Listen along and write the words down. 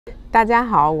大家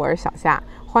好，我是小夏，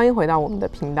欢迎回到我们的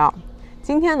频道。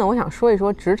今天呢，我想说一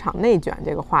说职场内卷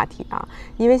这个话题啊，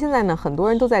因为现在呢，很多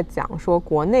人都在讲说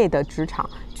国内的职场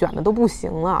卷的都不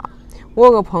行了。我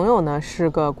有个朋友呢，是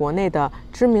个国内的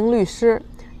知名律师，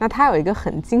那他有一个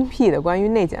很精辟的关于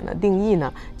内卷的定义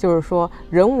呢，就是说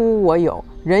人无我有，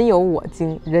人有我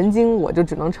精，人精我就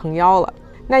只能撑腰了。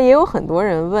那也有很多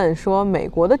人问说，美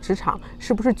国的职场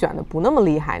是不是卷得不那么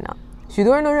厉害呢？许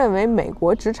多人都认为美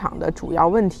国职场的主要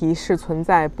问题是存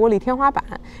在玻璃天花板，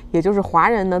也就是华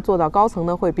人呢做到高层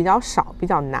呢会比较少，比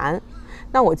较难。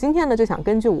那我今天呢就想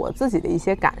根据我自己的一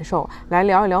些感受来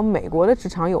聊一聊美国的职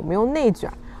场有没有内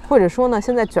卷，或者说呢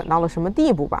现在卷到了什么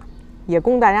地步吧，也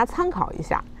供大家参考一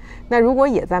下。那如果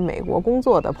也在美国工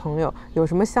作的朋友有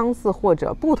什么相似或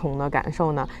者不同的感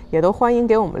受呢，也都欢迎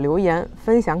给我们留言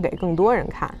分享给更多人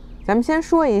看。咱们先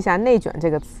说一下内卷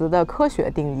这个词的科学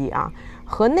定义啊，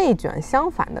和内卷相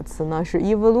反的词呢是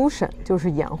evolution， 就是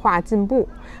演化进步，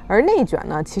而内卷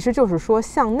呢其实就是说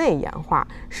向内演化，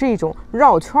是一种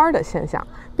绕圈的现象，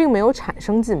并没有产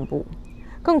生进步。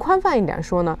更宽泛一点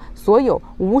说呢，所有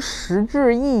无实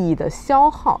质意义的消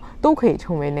耗都可以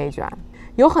称为内卷。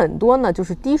有很多呢就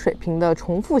是低水平的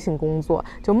重复性工作，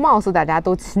就貌似大家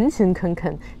都勤勤恳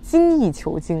恳、精益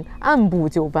求精、按部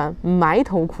就班、埋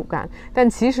头苦干，但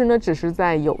其实呢只是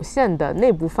在有限的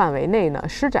内部范围内呢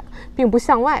施展，并不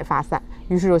向外发散，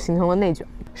于是就形成了内卷。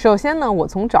首先呢，我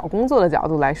从找工作的角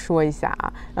度来说一下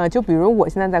啊，就比如我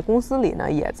现在在公司里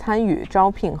呢也参与招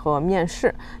聘和面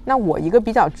试，那我一个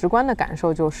比较直观的感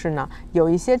受就是呢，有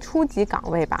一些初级岗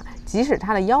位吧，即使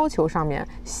它的要求上面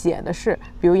写的是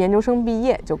比如研究生毕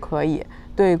业就可以，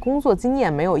对工作经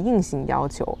验没有硬性要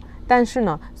求，但是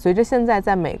呢，随着现在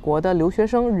在美国的留学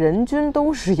生人均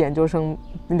都是研究生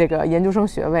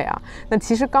学位啊，那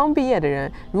其实刚毕业的人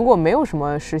如果没有什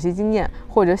么实习经验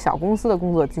或者小公司的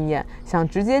工作经验，想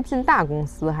直接进大公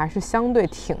司还是相对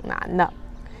挺难的。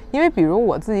因为比如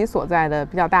我自己所在的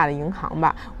比较大的银行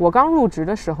吧，我刚入职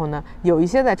的时候呢，有一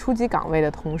些在初级岗位的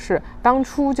同事当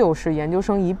初就是研究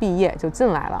生一毕业就进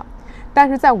来了，但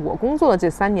是在我工作的这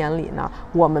3年里呢，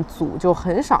我们组就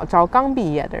很少招刚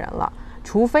毕业的人了，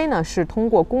除非呢是通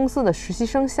过公司的实习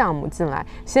生项目进来，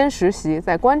先实习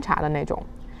再观察的那种。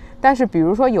但是比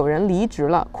如说有人离职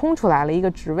了，空出来了一个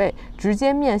职位，直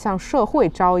接面向社会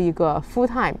招一个 full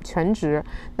time 全职，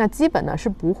那基本呢是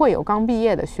不会有刚毕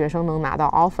业的学生能拿到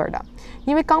offer 的，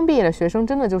因为刚毕业的学生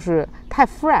真的就是太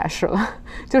fresh 了，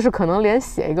就是可能连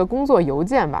写一个工作邮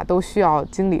件吧都需要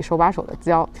经理手把手的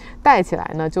教，带起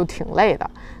来呢就挺累的。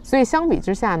所以相比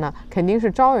之下呢，肯定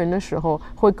是招人的时候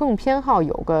会更偏好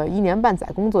有个1年半载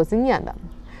工作经验的。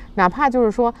哪怕就是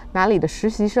说哪里的实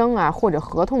习生啊或者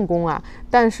合同工啊，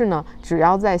但是呢只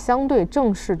要在相对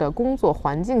正式的工作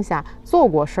环境下做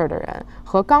过事儿的人，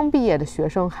和刚毕业的学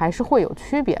生还是会有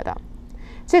区别的。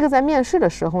这个在面试的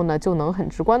时候呢就能很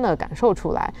直观的感受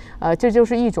出来，这就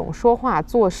是一种说话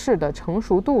做事的成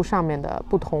熟度上面的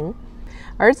不同。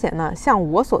而且呢，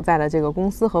像我所在的这个公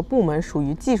司和部门属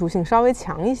于技术性稍微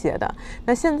强一些的，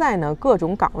那现在呢各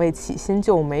种岗位起薪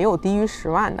就没有低于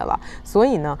10万的了，所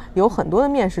以呢有很多的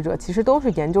面试者其实都是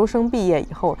研究生毕业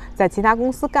以后在其他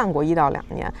公司干过1到2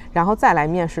年，然后再来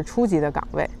面试初级的岗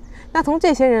位。那从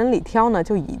这些人里挑呢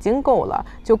就已经够了，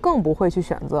就更不会去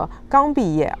选择刚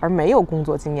毕业而没有工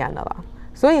作经验的了。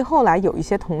所以后来有一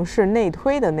些同事内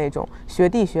推的那种学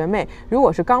弟学妹，如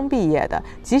果是刚毕业的，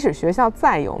即使学校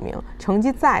再有名，成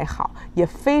绩再好，也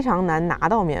非常难拿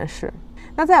到面试。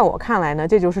那在我看来呢，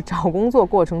这就是找工作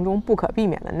过程中不可避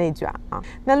免的内卷啊。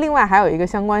那另外还有一个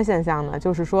相关现象呢，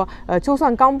就是说就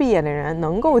算刚毕业的人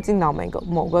能够进到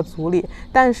某个组里，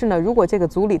但是呢如果这个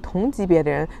组里同级别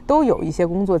的人都有一些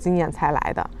工作经验才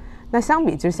来的，那相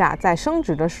比之下在升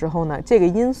职的时候呢，这个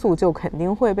因素就肯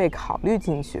定会被考虑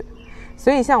进去。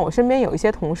所以像我身边有一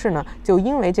些同事呢，就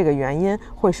因为这个原因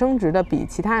会升职的比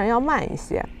其他人要慢一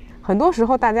些。很多时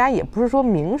候大家也不是说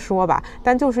明说吧，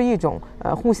但就是一种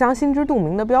互相心知肚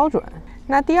明的标准。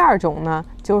那第二种呢，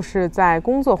就是在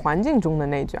工作环境中的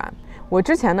内卷。我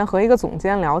之前呢和一个总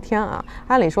监聊天啊，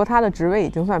按理说他的职位已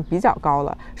经算比较高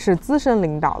了，是资深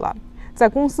领导了，在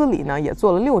公司里呢也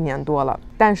做了6年多了，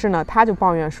但是呢他就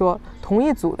抱怨说，同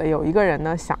一组的有一个人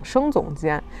呢想升总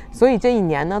监，所以这1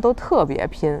年呢都特别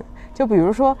拼。就比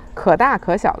如说可大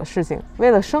可小的事情，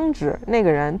为了升职，那个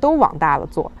人都往大了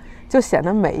做，就显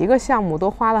得每一个项目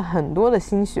都花了很多的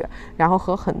心血，然后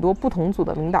和很多不同组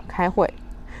的领导开会。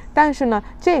但是呢，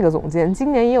这个总监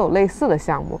今年也有类似的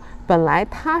项目，本来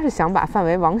他是想把范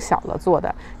围往小了做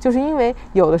的，就是因为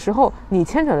有的时候你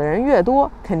牵扯的人越多，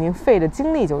肯定费的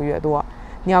精力就越多，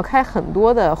你要开很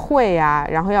多的会呀，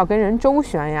然后要跟人周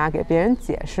旋呀，给别人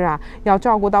解释啊，要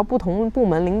照顾到不同部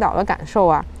门领导的感受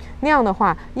啊，那样的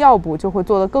话，要不就会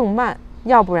做得更慢，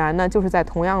要不然呢，就是在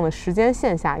同样的时间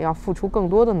线下要付出更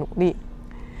多的努力。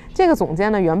这个总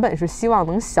监呢，原本是希望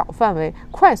能小范围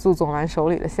快速做完手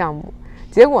里的项目，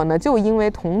结果呢，就因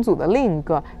为同组的另一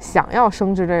个想要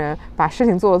升职的人把事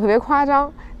情做得特别夸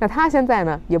张，那他现在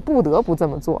呢也不得不这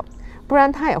么做，不然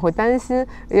他也会担心，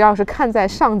要是看在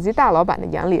上级大老板的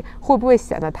眼里，会不会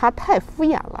显得他太敷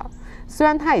衍了。虽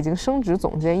然他已经升职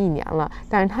总监1年了，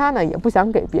但是他呢也不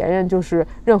想给别人就是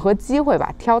任何机会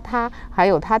吧挑他还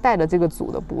有他带的这个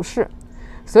组的不是，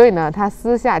所以呢他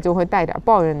私下就会带点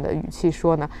抱怨的语气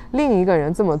说呢，另一个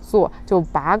人这么做就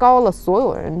拔高了所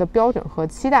有人的标准和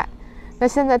期待，那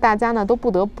现在大家呢都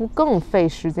不得不更费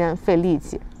时间费力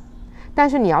气。但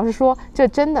是你要是说这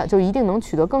真的就一定能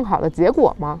取得更好的结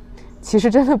果吗？其实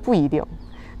真的不一定。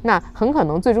那很可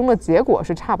能最终的结果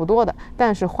是差不多的，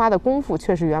但是花的功夫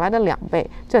却是原来的2倍，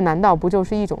这难道不就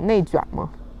是一种内卷吗？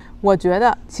我觉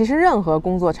得其实任何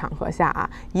工作场合下啊，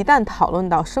一旦讨论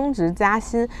到升职加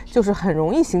薪，就是很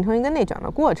容易形成一个内卷的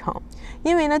过程。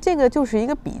因为呢，这个就是一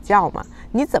个比较嘛，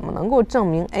你怎么能够证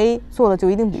明 A 做的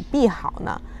就一定比 B 好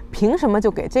呢？凭什么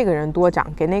就给这个人多涨，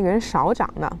给那个人少涨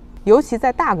呢？尤其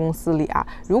在大公司里啊，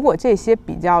如果这些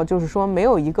比较就是说没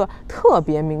有一个特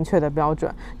别明确的标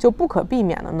准，就不可避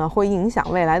免的呢会影响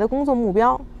未来的工作目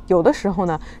标。有的时候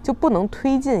呢就不能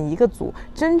推进一个组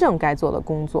真正该做的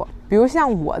工作。比如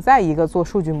像我在一个做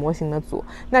数据模型的组，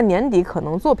那年底可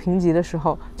能做评级的时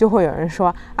候，就会有人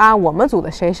说啊，我们组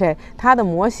的谁谁他的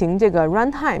模型这个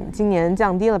runtime 今年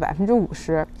降低了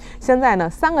50%，现在呢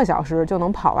3个小时就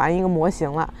能跑完一个模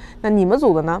型了。那你们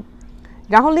组的呢？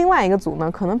然后另外一个组呢，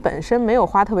可能本身没有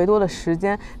花特别多的时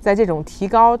间在这种提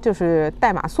高就是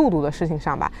代码速度的事情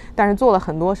上吧，但是做了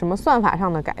很多什么算法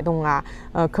上的改动啊，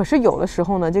可是有的时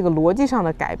候呢，这个逻辑上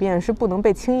的改变是不能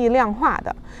被轻易量化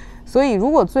的。所以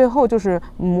如果最后就是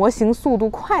模型速度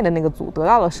快的那个组得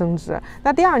到了升职，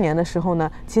那第2年的时候呢，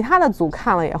其他的组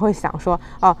看了也会想说，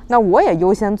哦，那我也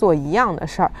优先做一样的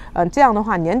事儿，这样的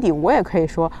话年底我也可以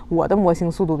说我的模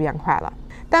型速度变快了。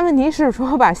但问题是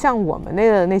说吧，像我们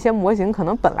那些模型可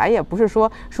能本来也不是说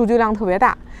数据量特别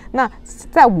大，那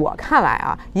在我看来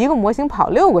啊，一个模型跑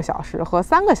6个小时和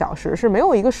3个小时是没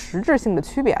有一个实质性的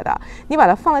区别的，你把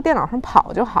它放在电脑上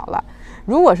跑就好了。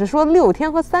如果是说6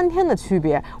天和3天的区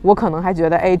别，我可能还觉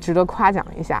得值得夸奖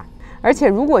一下。而且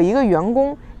如果一个员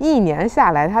工1年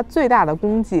下来他最大的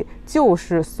功绩就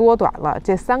是缩短了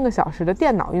这3个小时的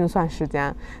电脑运算时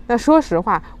间，那说实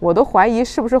话我都怀疑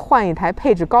是不是换一台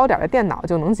配置高点的电脑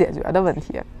就能解决的问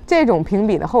题。这种评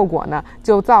比的后果呢，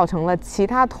就造成了其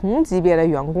他同级别的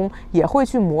员工也会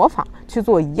去模仿去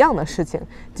做一样的事情，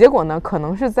结果呢可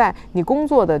能是在你工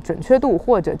作的准确度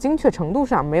或者精确程度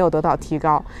上没有得到提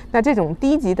高，那这种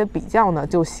低级的比较呢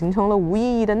就形成了无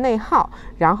意义的内耗，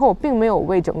然后并没有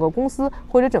为整个公司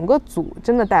或者整个组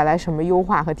真的带来什么优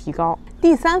化和提高。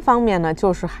第3方面呢，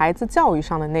就是孩子教育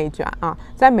上的内卷啊，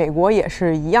在美国也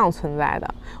是一样存在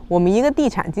的。我们一个地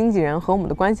产经纪人和我们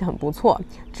的关系很不错，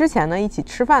之前呢一起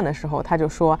吃饭的时候，他就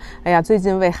说，哎呀，最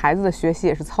近为孩子的学习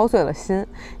也是操碎了心，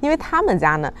因为他们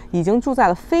家呢已经住在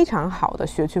了非常好的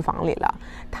学区房里了。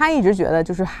他一直觉得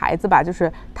就是孩子吧，就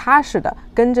是踏实的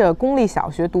跟着公立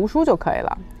小学读书就可以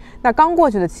了。那刚过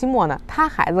去的期末呢，他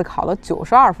孩子考了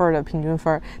92分的平均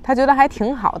分，他觉得还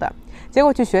挺好的。结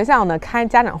果去学校呢开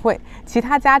家长会，其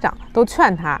他家长都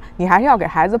劝他，你还是要给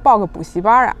孩子报个补习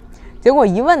班啊。结果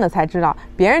一问呢才知道，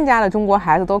别人家的中国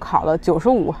孩子都考了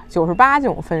95、98这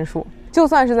种分数。就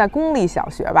算是在公立小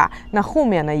学吧，那后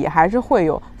面呢也还是会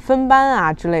有分班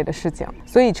啊之类的事情，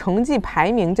所以成绩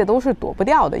排名这都是躲不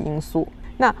掉的因素。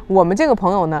那我们这个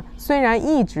朋友呢，虽然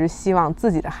一直希望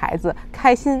自己的孩子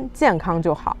开心健康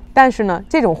就好，但是呢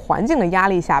这种环境的压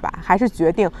力下吧，还是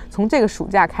决定从这个暑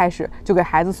假开始就给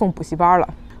孩子送补习班了。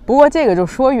不过这个就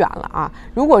说远了啊，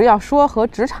如果要说和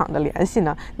职场的联系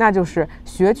呢，那就是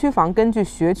学区房根据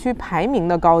学区排名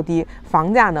的高低，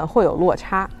房价呢会有落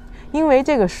差。因为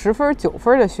这个10分、9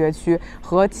分的学区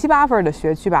和7、8分的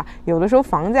学区吧，有的时候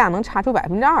房价能差出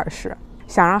20%。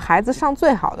想让孩子上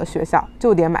最好的学校，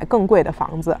就得买更贵的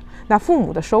房子，那父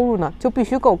母的收入呢就必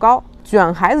须够高。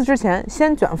卷孩子之前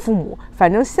先卷父母，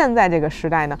反正现在这个时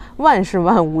代呢，万事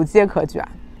万物皆可卷。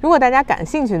如果大家感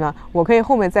兴趣呢，我可以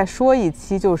后面再说一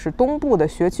期，就是东部的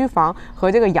学区房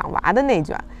和这个养娃的内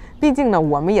卷。毕竟呢，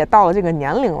我们也到了这个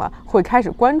年龄了，会开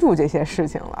始关注这些事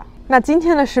情了。那今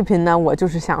天的视频呢，我就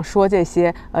是想说这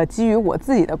些基于我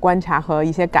自己的观察和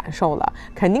一些感受了，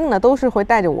肯定呢都是会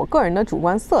带着我个人的主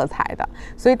观色彩的，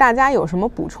所以大家有什么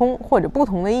补充或者不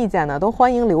同的意见呢，都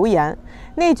欢迎留言。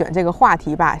内卷这个话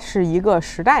题吧，是一个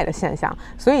时代的现象，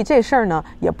所以这事儿呢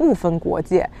也不分国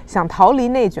界，想逃离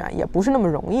内卷也不是那么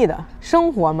容易的。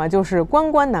生活嘛，就是关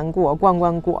关难过关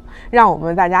关过，让我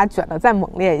们大家卷得再猛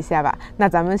烈一些吧。那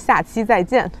咱们下期再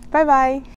见，拜拜。